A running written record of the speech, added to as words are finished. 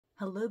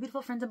Hello,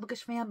 beautiful friends and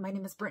bookish fam. My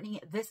name is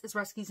Brittany. This is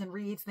Rescues and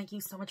Reads. Thank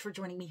you so much for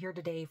joining me here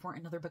today for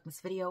another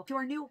Bookmas video. If you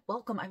are new,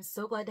 welcome. I'm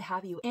so glad to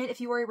have you. And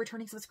if you are a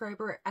returning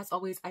subscriber, as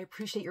always, I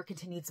appreciate your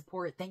continued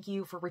support. Thank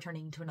you for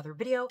returning to another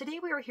video. Today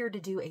we are here to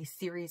do a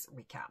series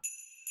recap.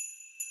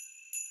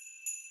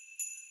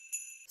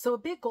 So a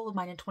big goal of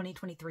mine in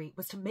 2023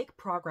 was to make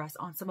progress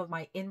on some of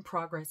my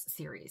in-progress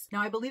series.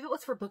 Now, I believe it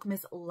was for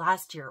Bookmas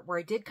last year where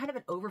I did kind of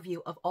an overview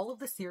of all of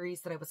the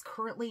series that I was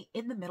currently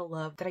in the middle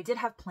of that I did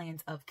have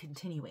plans of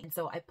continuing. And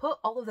so I put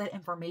all of that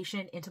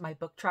information into my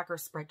book tracker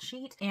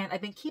spreadsheet, and I've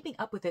been keeping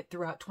up with it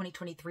throughout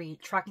 2023,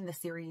 tracking the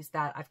series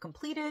that I've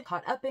completed,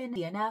 caught up in,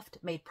 DNF'd,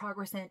 made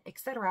progress in,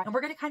 etc. And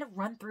we're going to kind of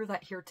run through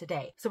that here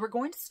today. So we're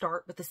going to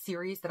start with the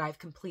series that I've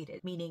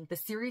completed, meaning the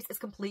series is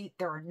complete.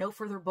 There are no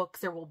further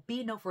books. There will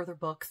be no further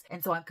books.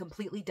 And so I'm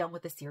completely done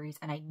with the series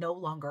and I no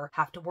longer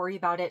have to worry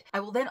about it.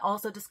 I will then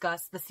also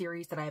discuss the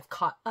series that I have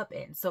caught up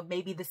in. So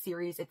maybe the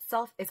series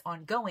itself is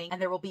ongoing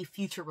and there will be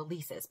future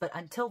releases, but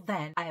until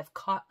then I have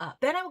caught up.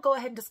 Then I will go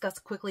ahead and discuss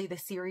quickly the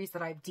series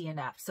that I've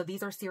DNF'd. So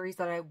these are series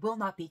that I will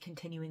not be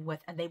continuing with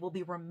and they will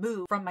be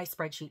removed from my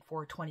spreadsheet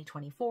for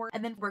 2024.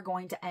 And then we're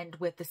going to end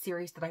with the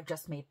series that I've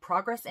just made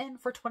progress in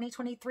for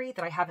 2023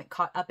 that I haven't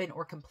caught up in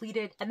or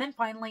completed. And then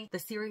finally, the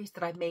series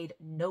that I've made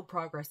no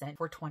progress in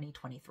for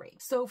 2023.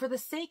 So for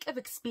the sake of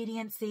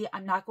expediency,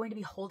 I'm not going to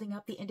be holding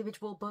up the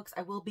individual books.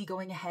 I will be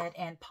going ahead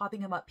and popping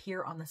them up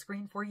here on the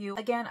screen for you.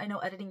 Again, I know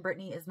editing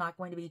Brittany is not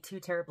going to be too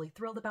terribly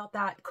thrilled about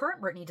that.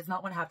 Current Brittany does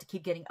not want to have to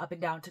keep getting up and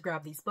down to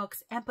grab these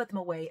books and put them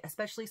away,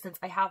 especially since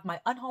I have my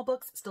unhaul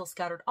books still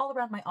scattered all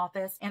around my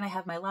office and I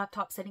have my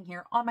laptop sitting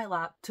here on my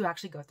lap to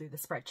actually go through the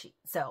spreadsheet.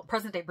 So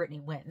present day Brittany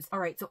wins. All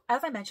right, so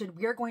as I mentioned,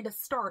 we are going to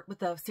start with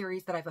the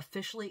series that I've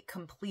officially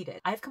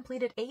completed. I've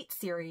completed 8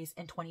 series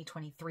in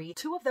 2023.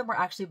 2 of them were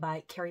actually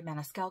by Carrie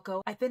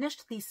Maniscalco. I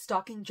finished the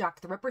Stalking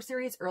Jack the Ripper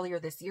series earlier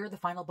this year. The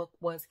final book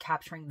was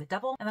Capturing the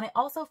Devil. And then I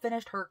also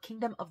finished her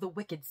Kingdom of the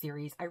Wicked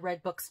series. I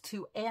read books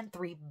 2 and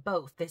 3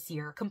 both this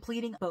year,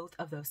 completing both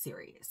of those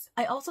series.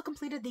 I also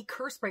completed the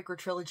Cursebreaker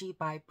trilogy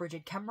by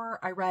Bridget Kemmerer.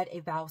 I read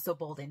A Vow So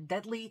Bold and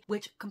Deadly,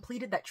 which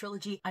completed that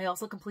trilogy. I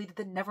also completed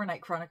the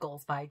Nevernight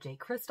Chronicles by Jay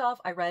Kristoff.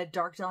 I read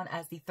Dark Dawn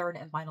as the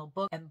 3rd and final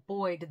book, and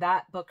boy, did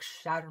that book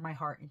shatter my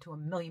heart into a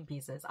million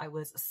pieces. I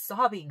was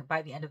sobbing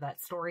by the end of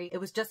that story. It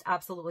was just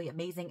absolutely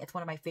amazing. It's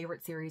one of my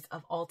favorite series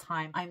of all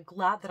time. I'm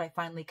glad that I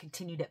finally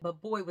continued it,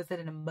 but boy, was it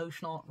an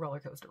emotional roller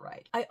coaster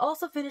ride. I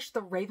also finished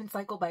The Raven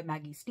Cycle by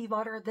Maggie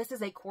Stiefvater. This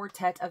is a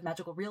quartet of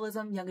magical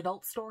realism, young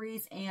adult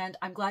stories, and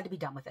I'm glad to be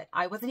done with it.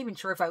 I wasn't even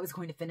sure if I was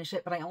going to finish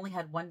it, but I only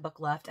had 1 book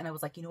left, and I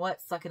was like, you know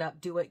what? Suck it up,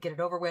 do it, get it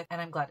over with,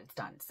 and I'm glad it's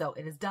done. So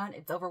it is done,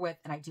 it's over with,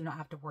 and I do not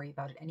have to worry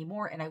about it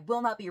anymore, and I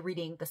will not be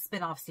reading the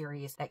spin-off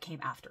series that came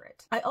after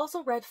it. I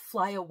also read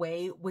Fly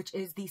Away, which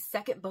is the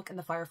 2nd book in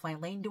the Firefly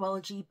Lane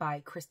duology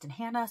by Kristen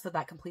Hanna, so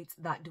that completes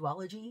that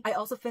duology. I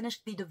also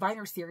finished the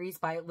Diviner series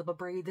by Libba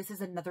Bray. This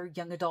is another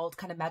young adult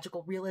kind of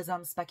magical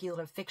realism,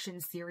 speculative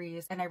fiction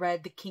series. And I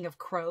read The King of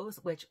Crows,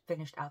 which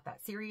finished out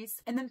that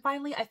series. And then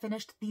finally, I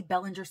finished the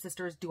Bellinger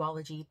Sisters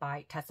duology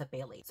by Tessa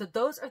Bailey. So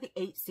those are the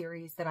 8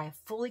 series that I have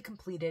fully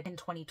completed in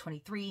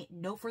 2023.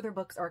 No further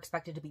books are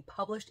expected to be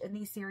published in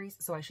these series,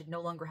 so I should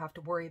no longer have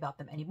to worry about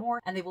them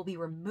anymore, and they will be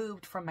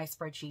removed from my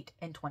spreadsheet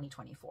in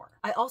 2024.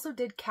 I also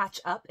did catch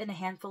up in a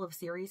handful of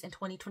series in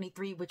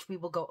 2023, which we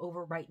will go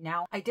over right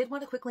now. I did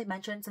want to quickly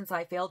mention, since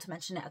I failed to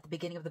mention it at the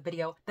beginning of the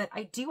video, that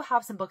I do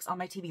have some books on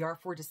my TBR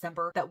for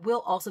December that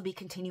will also be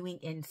continuing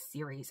in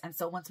series. And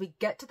so once we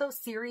get to those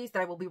series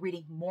that I will be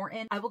reading more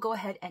in, I will go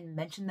ahead and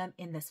mention them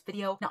in this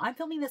video. Now, I'm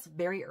filming this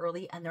very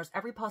early and there's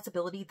every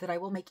possibility that I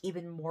will make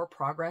even more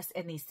progress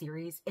in these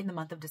series in the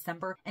month of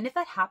December. And if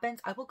that happens,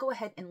 I will go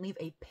ahead and leave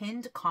a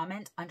pinned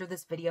comment under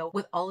this video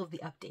with all of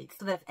the updates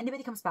so that if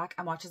anybody comes back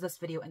and watches this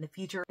video in the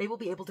future, they will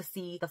be able to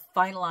see the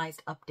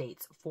finalized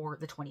updates for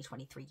the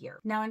 2023 year.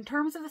 Now, in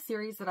terms of the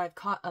series that I've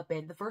caught up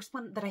in, the first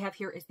one that I have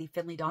here is the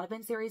Finley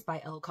Donovan series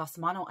by Elle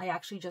Cosimano. I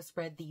actually just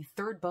read the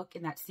 3rd book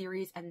in that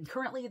series, and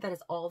currently that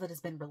is all that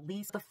has been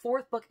released. The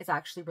 4th book is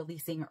actually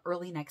releasing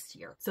early next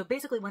year. So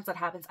basically, once that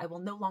happens, I will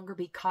no longer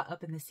be caught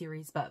up in the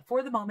series, but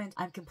for the moment,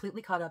 I'm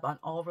completely caught up on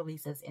all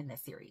releases in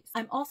this series.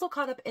 I'm also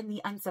caught up in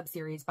the Unsub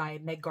series by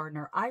Meg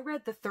Gardner. I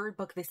read the 3rd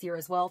book this year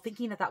as well,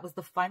 thinking that that was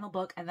the final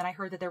book, and then I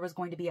heard that there was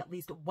going to be at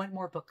least 1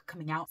 more book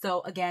coming out.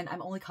 So again,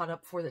 I'm only caught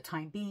up for the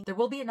time being. There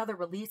will be another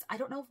release. I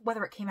don't know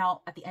whether it came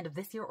out at the end of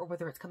this year or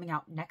whether it's coming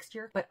out next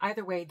year, but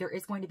either way, there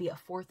is going to be a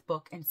 4th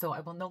book, and so I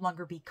will no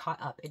longer be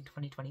caught up in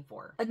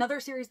 2024. Another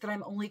series that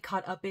I'm only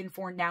caught up in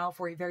for now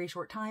for a very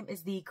short time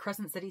is the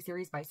Crescent City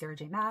series by Sarah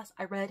J. Maas.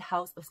 I read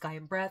House of Sky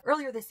and Breath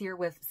earlier this year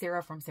with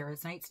Sarah from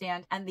Sarah's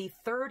Nightstand, and the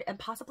 3rd and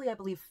possibly, I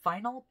believe,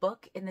 final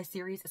book in this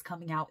series is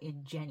coming out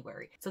in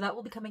January. So that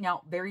will be coming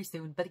out very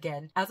soon, but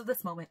again, as of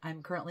this moment,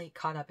 I'm currently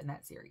caught up in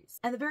that series.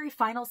 And the very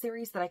final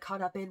series that I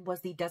caught up in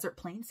was the Desert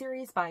Plain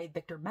series by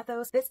Victor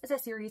Methos. This is a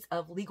series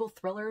of legal legal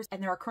thrillers,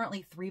 and there are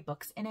currently 3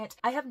 books in it.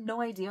 I have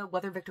no idea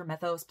whether Victor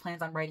Methos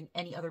plans on writing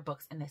any other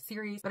books in this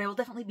series, but I will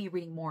definitely be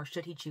reading more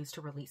should he choose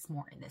to release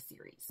more in this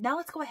series. Now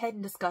let's go ahead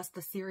and discuss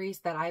the series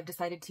that I've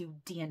decided to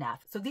DNF.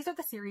 So these are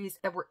the series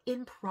that were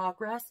in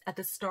progress at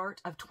the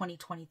start of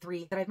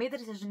 2023 that I've made the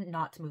decision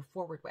not to move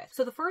forward with.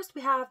 So the first,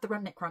 we have The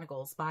Remnant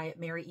Chronicles by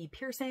Mary E.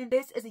 Pearson.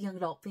 This is a young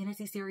adult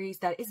fantasy series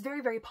that is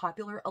very, very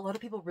popular. A lot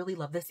of people really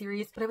love this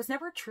series, but I was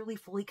never truly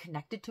fully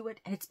connected to it,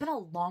 and it's been a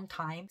long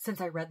time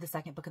since I read the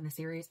second book in the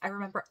series. I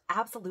remember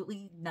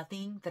absolutely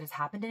nothing that has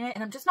happened in it,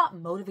 and I'm just not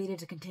motivated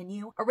to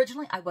continue.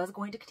 Originally, I was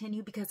going to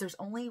continue because there's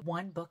only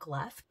 1 book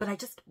left, but I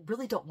just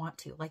really don't want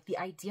to. Like, the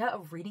idea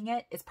of reading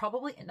it is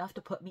probably enough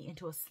to put me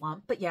into a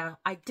slump. But yeah,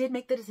 I did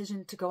make the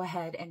decision to go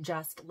ahead and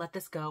just let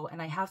this go,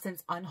 and I have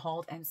since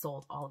unhauled and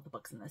sold all of the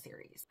books in the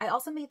series. I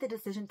also made the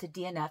decision to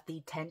DNF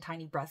the 10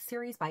 Tiny Breaths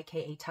series by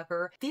K.A.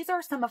 Tucker. These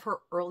are some of her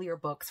earlier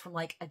books from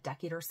like a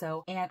decade or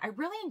so, and I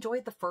really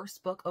enjoyed the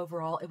first book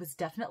overall. It was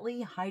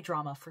definitely high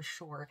drama for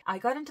sure. I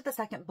got into the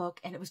second book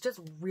and it was just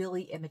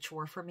really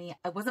immature for me.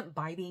 I wasn't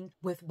vibing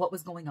with what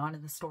was going on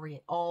in the story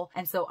at all,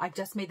 and so I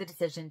just made the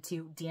decision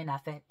to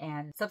DNF it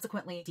and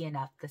subsequently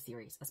DNF the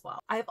series as well.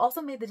 I have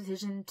also made the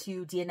decision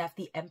to DNF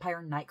the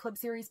Empire Nightclub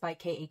series by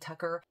K.A.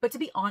 Tucker, but to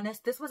be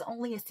honest, this was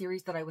only a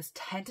series that I was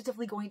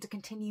tentatively going to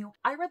continue.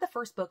 I read the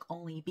first book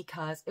only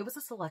because it was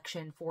a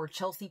selection for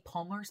Chelsea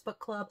Palmer's book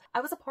club.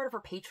 I was a part of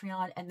her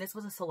Patreon, and this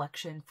was a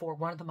selection for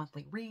one of the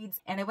monthly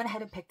reads, and I went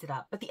ahead and picked it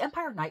up. But the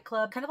Empire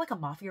Nightclub, kind of like a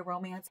mafia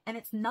romance, and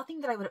it's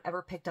nothing that I would have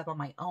ever picked up on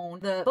my own.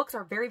 The books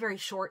are very, very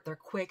short, they're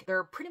quick,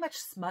 they're pretty much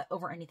smut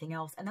over anything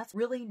else, and that's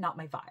really not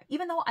my vibe.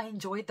 Even though I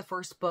enjoyed the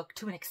first book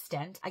to an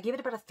extent, I gave it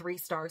about a 3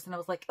 stars, and I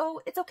was like,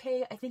 oh, it's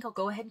okay, I think I'll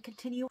go ahead and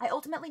continue. I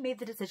ultimately made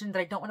the decision that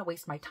I don't want to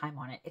waste my time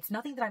on it. It's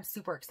nothing that I'm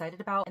super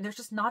excited about, and there's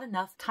just not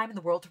enough time in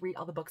the world to read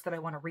all the books that I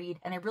want to read,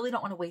 and I really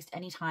don't want to waste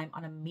any time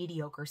on a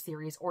mediocre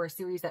series or a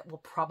series that will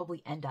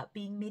probably end up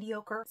being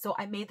mediocre. So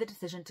I made the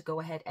decision to go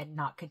ahead and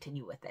not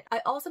continue with it.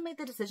 I also made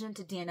the decision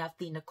to DNF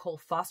the Nicole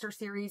Foster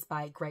series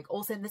by Greg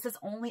Olson. This is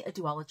only a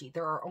duology.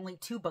 There are only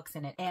 2 books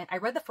in it, and I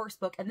read the first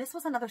book, and this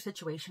was another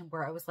situation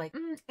where I was like,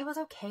 it was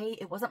okay.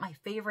 It wasn't my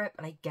favorite,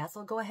 but I guess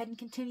I'll go ahead and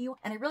continue,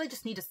 and I really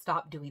just need to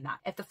stop doing that.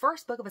 If the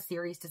first book of a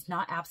series does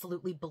not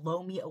absolutely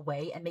blow me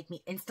away and make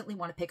me instantly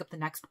want to pick up the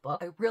next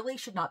book, I really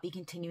should not be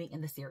continuing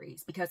in the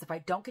series, because if I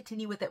don't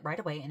continue with it right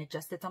away and it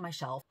just sits on my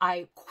shelf,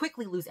 I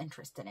quickly lose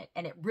interest in it,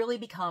 and it really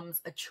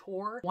becomes a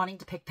chore wanting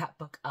to pick that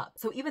book up.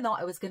 So even though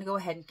I was going to go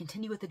ahead and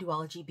continue with the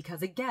duology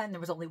because again there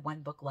was only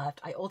 1 book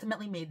left, I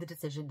ultimately made the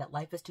decision that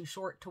life is too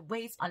short to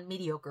waste on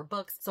mediocre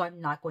books, so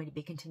I'm not going to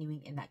be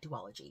continuing in that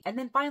duology. And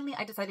then finally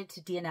I decided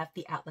to DNF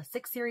the Atlas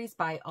 6 series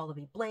by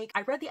Olivia Blake.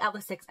 I read the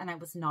Atlas 6 and I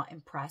was not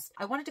impressed.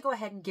 I wanted to go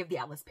ahead and give the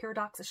Atlas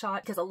Paradox a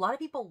shot because a lot of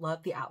people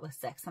love the Atlas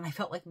 6, and I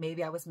felt like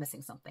maybe I was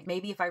missing something.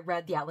 Maybe if I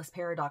read the Atlas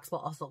Paradox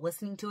while also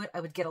listening to it, I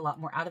would get a lot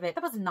more out of it.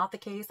 That was not the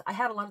case. I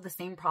had a lot of the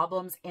same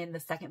problems in the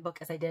second book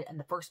as I did in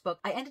the first book.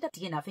 I ended up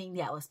DNFing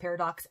the Atlas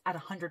Paradox at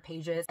 100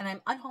 pages, and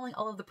I'm unhauling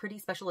all of the pretty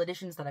special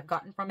editions that I've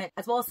gotten from it,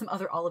 as well as some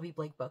other Olivia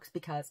Blake books,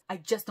 because I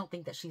just don't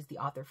think that she's the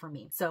author for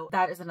me. So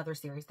that is another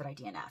series that I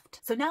DNF'd.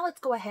 So now let's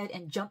go ahead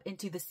and jump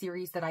into the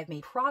series that I've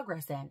made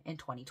progress in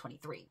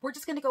 2023. We're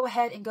just going to go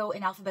ahead and go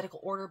in alphabetical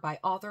order by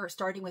author,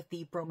 starting with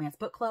the Bromance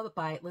Book Club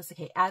by Lyssa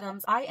Kay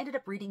Adams. I ended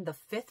up reading the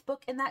 5th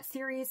book in that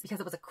series because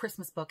it was a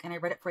Christmas book, and I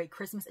read it for a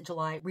Christmas in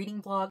July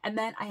reading vlog, and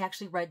then I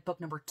actually read book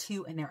number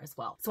 2 in there as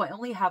well. So I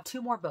only have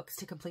 2 more books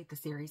to complete the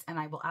series, and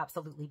I will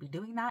absolutely be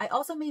doing that. I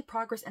also made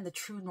progress in the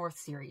True North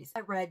series.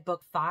 I read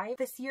book 5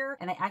 this year,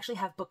 and I actually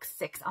have book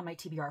 6 on my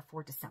TBR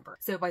for December.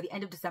 So by the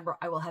end of December,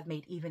 I will have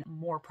made even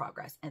more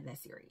progress in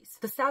this series.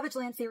 The Savage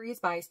Land series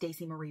by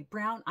Stacey Marie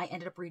Brown. I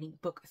ended up reading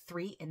book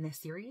 3 in this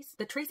series.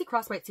 The Tracy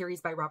Crosswhite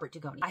series by Robert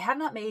Dugoni. I have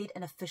not made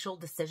an official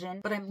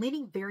decision, but I'm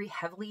leaning very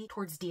heavily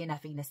towards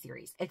DNFing this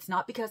series. It's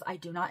not because I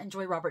do not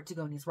enjoy Robert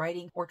Dugoni's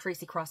writing or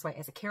Tracy Crosswhite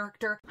as a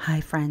character.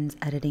 Hi friends,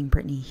 Editing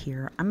Brittany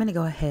here. I'm going to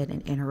go ahead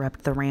and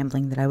interrupt the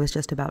rambling that I was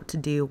just about to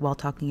do while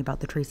talking about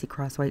the Tracy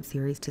Crosswhite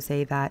series to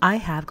say that I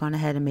have gone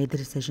ahead and made the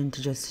decision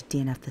to just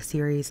DNF the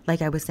series.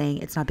 Like I was saying,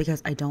 it's not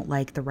because I don't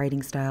like the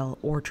writing style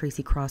or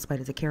Tracy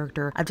Crosswhite as a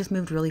character. I've just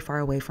moved really far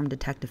away from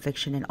detective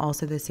fiction, and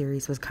also the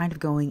series was kind of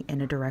going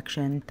in a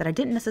direction that I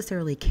didn't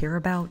necessarily care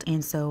about,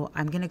 and so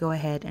I'm going to go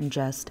ahead and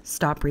just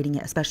stop reading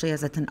it, especially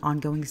as it's an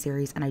ongoing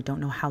series and I don't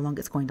know how long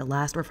it's going to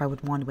last or if I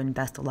would want to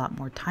invest a lot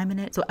more time in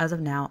it. So as of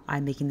now,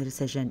 I'm making the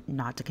decision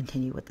not to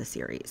continue with the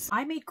series.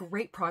 I made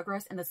great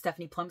progress in the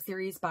Stephanie Plum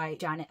series by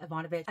Janet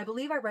Ivanovich. I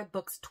believe I read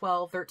books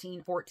 12,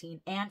 13,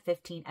 14, and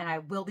 15, and I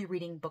will be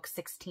reading book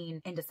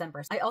 16 in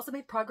December. I also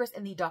made progress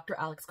in the Dr.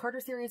 Alex Carter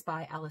series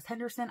by Alice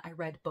Henderson. I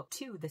read book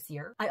 2 this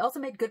year. I also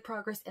made good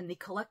progress in the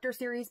Collector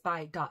series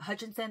by Dot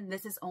Hutchinson.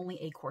 This is only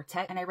a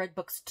quartet, and I read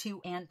books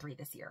 2 and 3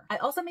 this year. I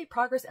also made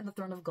progress in the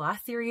Throne of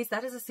Glass series.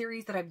 That is a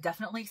series that I'm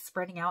definitely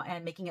spreading out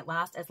and making it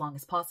last as long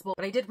as possible,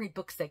 but I did read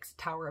book 6,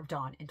 Tower of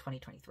Dawn, in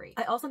 2023.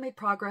 I also made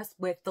progress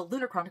with the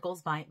Lunar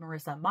Chronicles by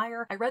Marissa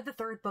Meyer. I read the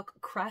 3rd book,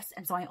 Crest,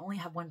 and so I only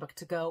have 1 book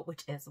to go,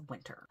 which is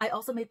Winter. I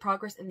also made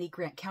progress in the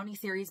Grant County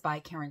series series by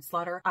Karen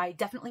Slaughter. I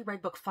definitely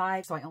read book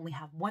 5, so I only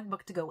have one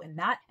book to go in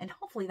that, and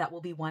hopefully that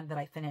will be one that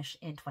I finish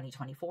in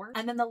 2024.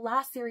 And then the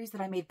last series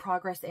that I made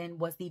progress in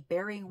was the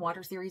Burying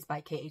Water series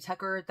by K.A.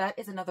 Tucker. That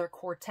is another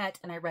quartet,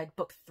 and I read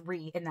book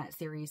 3 in that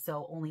series,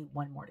 so only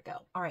one more to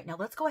go. All right, now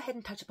let's go ahead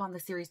and touch upon the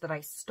series that I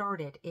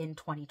started in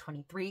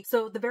 2023.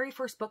 So the very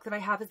first book that I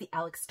have is the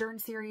Alex Stern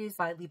series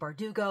by Leigh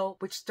Bardugo,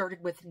 which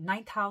started with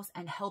Ninth House,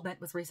 and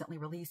Hellbent was recently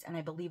released, and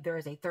I believe there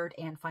is a third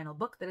and final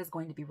book that is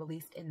going to be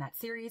released in that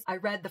series. I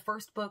read the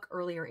first book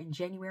earlier in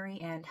January,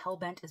 and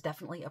Hellbent is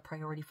definitely a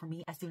priority for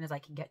me as soon as I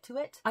can get to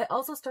it. I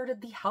also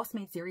started the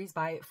Housemaid series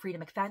by Frida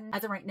McFadden.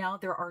 As of right now,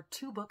 there are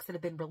 2 books that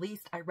have been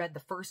released. I read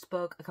the first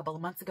book a couple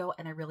of months ago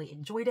and I really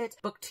enjoyed it.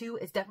 Book 2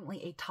 is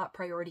definitely a top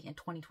priority in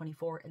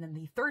 2024, and then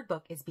the third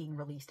book is being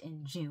released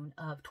in June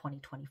of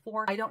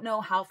 2024. I don't know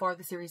how far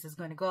the series is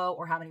going to go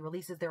or how many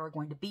releases there are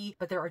going to be,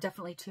 but there are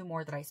definitely 2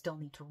 more that I still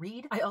need to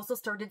read. I also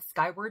started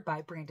Skyward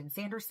by Brandon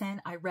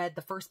Sanderson. I read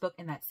the first book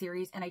in that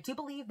series, and I do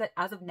believe that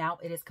as of now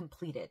it is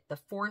completed. The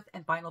 4th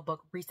and final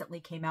book recently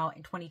came out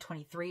in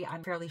 2023,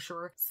 I'm fairly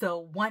sure.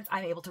 So once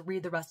I'm able to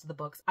read the rest of the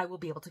books, I will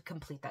be able to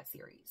complete that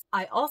series.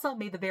 I also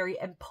made the very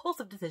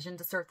impulsive decision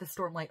to start the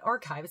Stormlight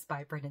Archives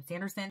by Brandon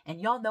Sanderson,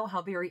 and y'all know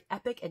how very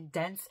epic and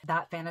dense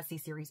that fantasy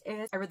series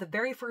is. I read the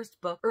very first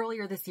book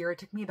earlier this year. It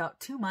took me about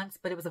 2 months,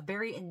 but it was a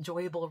very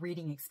enjoyable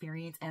reading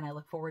experience, and I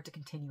look forward to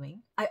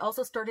continuing. I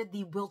also started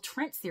the Will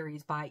Trent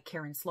series by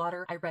Karen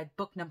Slaughter. I read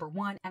book number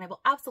 1, and I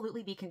will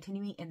absolutely be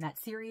continuing in that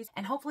series,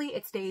 and hopefully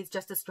it stays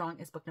just as strong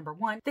as book number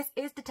 1. This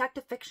is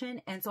detective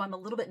fiction, and so I'm a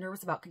little bit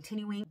nervous about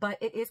continuing, but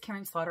it is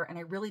Karen Slaughter, and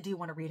I really do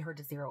want to read her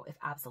to zero if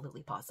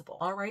absolutely possible.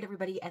 All right,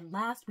 everybody, and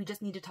last, we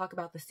just need to talk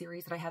about the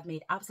series that I have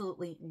made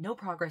absolutely no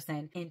progress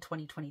in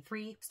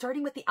 2023,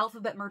 starting with the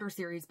Alphabet Murder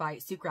series by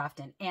Sue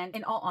Grafton. And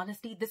in all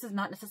honesty, this is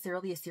not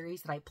necessarily a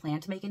series that I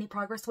plan to make any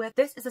progress with.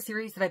 This is a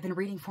series that I've been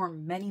reading for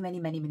many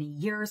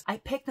years. I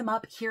pick them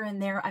up here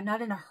and there. I'm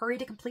not in a hurry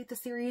to complete the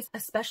series,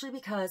 especially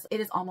because it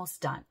is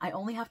almost done. I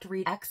only have to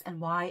read X and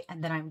Y,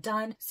 and then I'm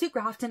done. Sue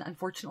Grafton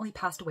unfortunately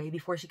passed away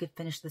before she could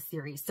finish the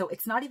series, so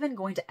it's not even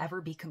going to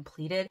ever be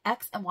completed.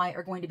 X and Y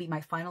are going to be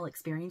my final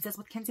experiences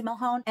with Kinsey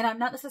Millhone, and I'm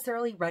not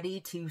necessarily ready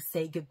to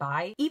say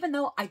goodbye, even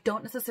though I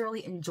don't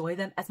necessarily enjoy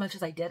them as much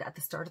as I did at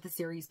the start of the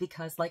series,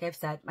 because like I've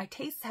said, my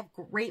tastes have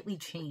greatly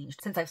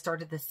changed since I've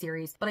started this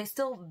series, but I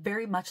still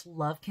very much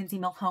love Kinsey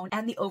Millhone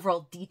and the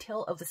overall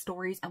detail of the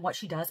stories and what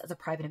she does as a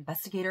private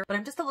investigator, but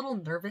I'm just a little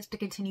nervous to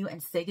continue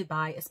and say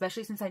goodbye,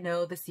 especially since I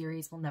know the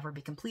series will never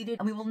be completed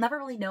and we will never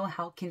really know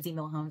how Kinsey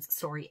Millhone's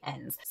story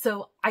ends.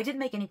 So I didn't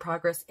make any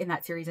progress in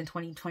that series in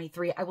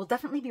 2023. I will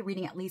definitely be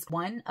reading at least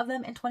one of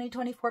them in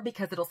 2024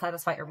 because it'll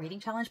satisfy a reading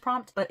challenge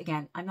prompt, but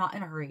again, I'm not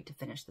in a hurry to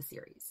finish the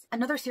series.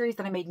 Another series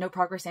that I made no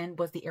progress in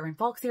was the Aaron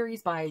Falk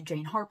series by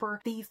Jane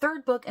Harper. The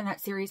third book in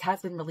that series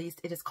has been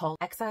released. It is called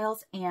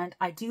Exiles, and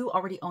I do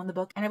already own the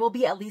book, and I will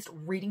be at least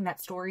reading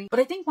that story. But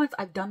I think once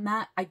I've done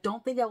that, I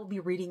don't think I will be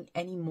reading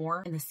any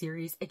more in the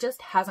series. It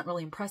just hasn't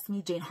really impressed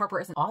me. Jane Harper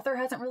as an author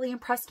hasn't really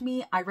impressed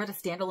me. I read a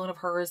standalone of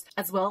hers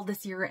as well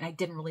this year, and I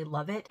didn't really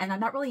love it, and I'm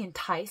not really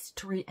enticed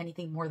to read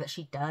anything more that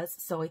she does.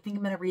 So I think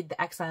I'm going to read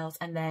the Exiles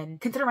and then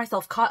consider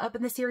myself caught up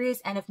in the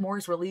series, and if more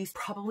is released,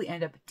 probably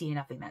end up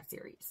DNFing that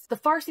series. The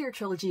Farseer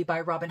trilogy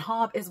by Robin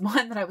Hobb is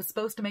one that I was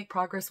supposed to make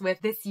progress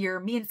with this year.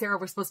 Me and Sarah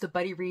were supposed to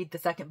buddy read the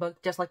second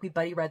book, just like we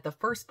buddy read the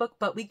first book,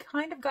 but we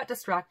kind of got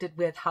distracted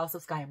with House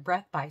of Sky and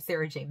Breath by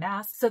Sarah J.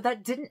 Maas, so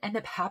that didn't end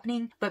up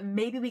happening, but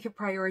maybe we could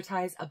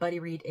prioritize a buddy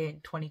read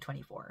in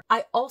 2024.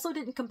 I also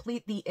didn't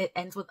complete the It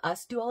Ends With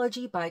Us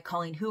duology by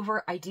Colleen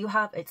Hoover. I do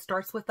have It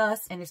Starts With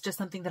Us, and it's just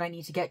something that I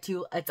need to get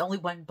to. It's only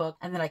one book,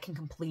 and then I can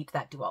complete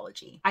that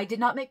duology. I did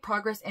not make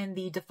progress in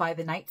the Defy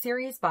the Night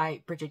series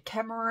by Bridget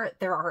Kemmerer.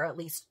 There are at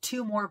least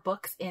 2 more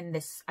books in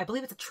this, I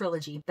believe it's a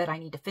trilogy, that I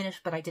need to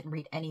finish, but I didn't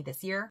read any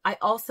this year. I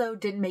also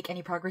didn't make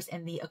any progress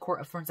in the A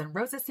Court of Thorns and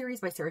Roses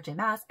series by Sarah J.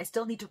 Maas. I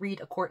still need to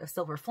read A Court of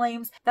Silver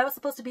Flames. That was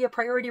supposed to be a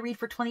priority read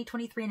for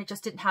 2023, and it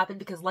just didn't happen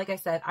because, like I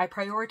said, I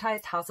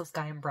prioritized House of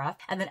Sky and Breath,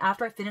 and then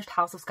after I finished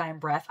House of Sky and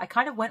Breath, I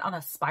kind of went on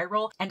a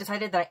spiral and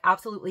decided that I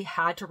absolutely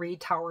had to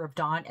read Tower of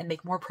Dawn and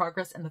make more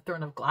progress in the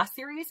Throne of Glass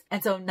series,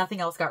 and so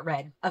nothing else got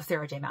read of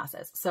Sarah J.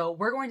 Maas's. So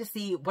we're going to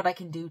see what I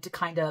can do to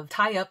kind of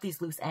tie up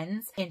these loose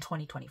ends in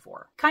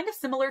 2024. Kind of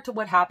similar to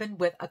what happened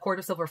with A Court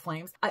of Silver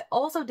Flames, I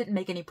also didn't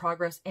make any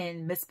progress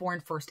in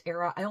Mistborn First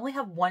Era. I only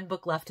have 1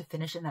 book left to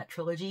finish in that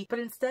trilogy, but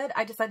instead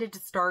I decided to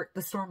start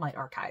the Stormlight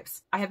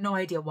Archives. I have no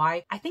idea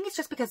why. I think it's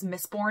just because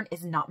Mistborn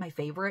is not my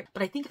favorite,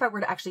 but I think if I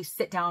were to actually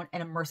sit down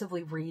and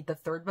immersively read the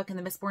 3rd book in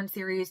the Mistborn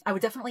series, I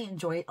would definitely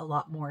enjoy it a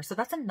lot more. So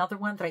that's another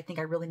one that I think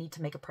I really need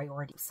to make a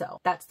priority. So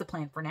that's the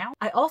plan for now.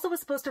 I also was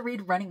supposed to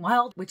read Running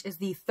Wild, which is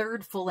the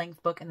 3rd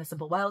full-length book in the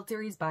Simple Wild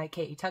series by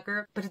K.A.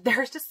 Tucker, but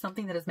there's just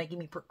something that is making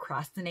me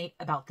procrastinate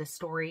about this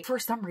story. For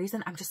some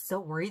reason, I'm just so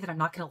worried that I'm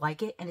not going to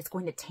like it and it's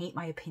going to taint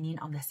my opinion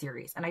on the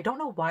series. And I don't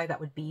know why that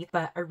would be,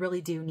 but I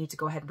really do need to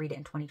go ahead and read it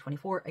in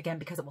 2024, again,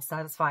 because it will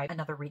satisfy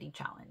another reading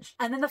challenge.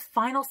 And then the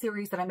final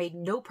series that I made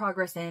no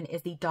progress in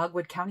is the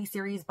Dogwood County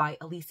series by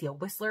Alicia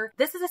Whistler.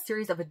 This is a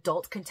series of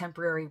adult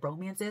contemporary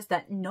romances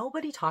that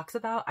nobody talks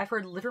about. I've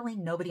heard literally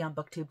nobody on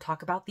BookTube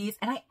talk about these,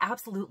 and I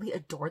absolutely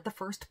adored the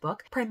first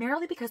book,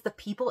 primarily because the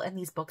people in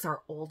these books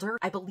are older.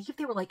 I believe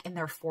they were like in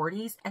their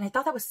 40s, and I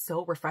thought that was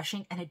so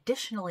refreshing. And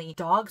additionally,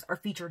 dogs are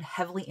featured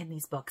heavily in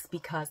these books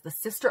because the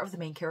sister of the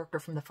main character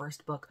from the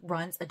first book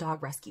runs a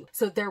dog rescue.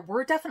 So there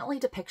were definitely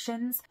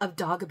depictions of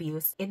dog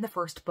abuse in the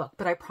first book,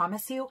 but I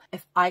promise you,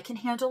 if I can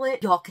handle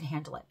it, y'all can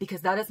handle it,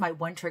 because that is my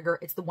one trigger.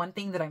 It's the one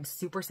thing that I'm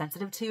super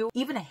sensitive to.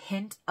 Even a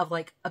hint of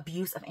like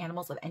abuse of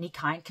animals of any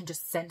kind can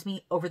just send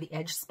me over the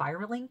edge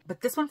spiraling.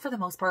 But this one for the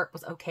most part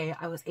was okay.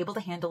 I was able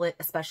to handle it,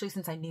 especially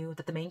since I knew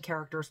that the main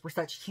characters were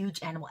such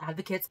huge animal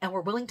advocates and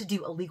were willing to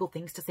do illegal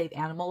things to save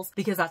animals,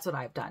 because that's what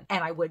I've done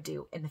and I would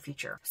do in the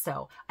future.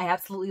 So I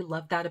absolutely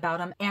love that about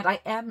them, and I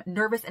am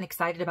nervous and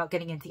excited about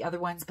getting into the other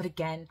ones. But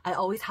again, I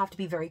always have to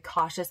be very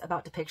cautious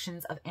about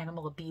depictions of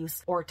animal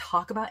abuse or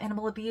talk about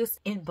animal abuse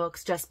in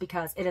books, just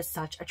because it is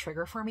such a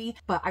trigger for me.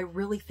 But I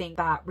really think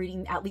that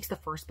reading at least the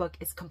first book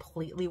is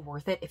completely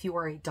worth it. If you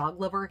are a dog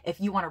lover, if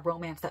you want a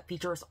romance that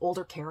features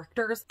older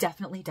characters,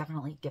 definitely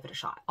give it a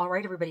shot. All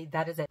right, everybody,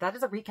 that is it. That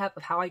is a recap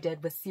of how I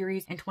did with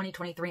series in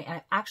 2023, and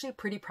I'm actually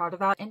pretty proud of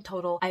that. In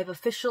total, I have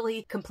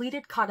officially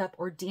completed, caught up,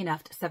 or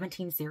DNF'd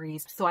 17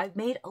 series. So I've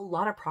made a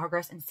lot of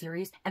progress in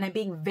series, and I'm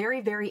being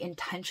very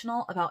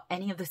intentional about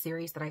any of the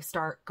series that I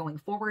start going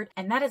forward.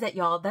 And that is it,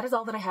 y'all. That is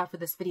all that I have for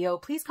this video.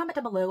 Please comment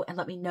down below and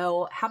let me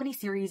know how many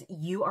series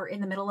you are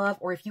in the middle of,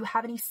 or if you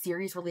have any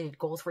series related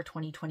goals for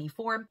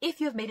 2024. If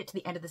you have made it to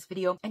the end of this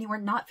video and you are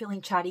not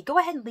feeling chatty, go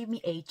ahead and leave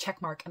me a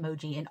checkmark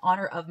emoji in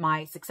honor of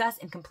my success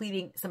in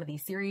completing some of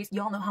these series.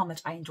 Y'all know how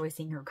much I enjoy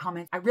seeing your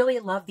comments. I really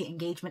love the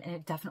engagement, and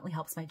it definitely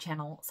helps my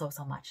channel so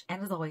much.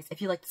 And as always,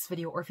 if you like this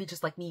video, or if you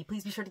just like me,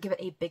 please be sure to give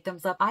it a big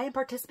thumbs up. I am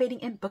participating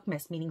in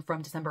Bookmas, meaning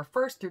from December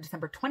 1st through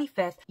December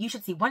 25th, you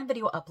should see one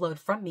video upload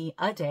from me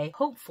a day,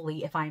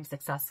 hopefully, if I am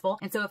successful.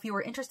 And so if you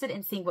are interested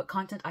in seeing what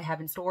content I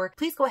have in store,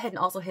 please go ahead and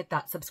also hit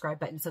that subscribe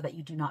button so that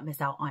you do not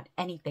miss out on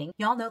anything.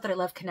 Y'all know that I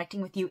love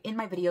connecting with you in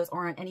my videos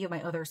or on any of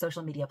my other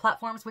social media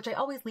platforms, which I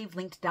always leave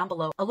linked down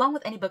below, along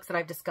with any books that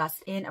I've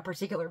discussed in a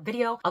particular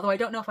video, although I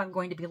don't know if I'm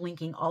going to be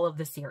linking all of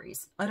the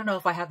series. I don't know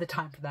if I have the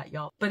time for that,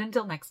 y'all. But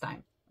until next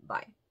time,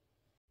 bye.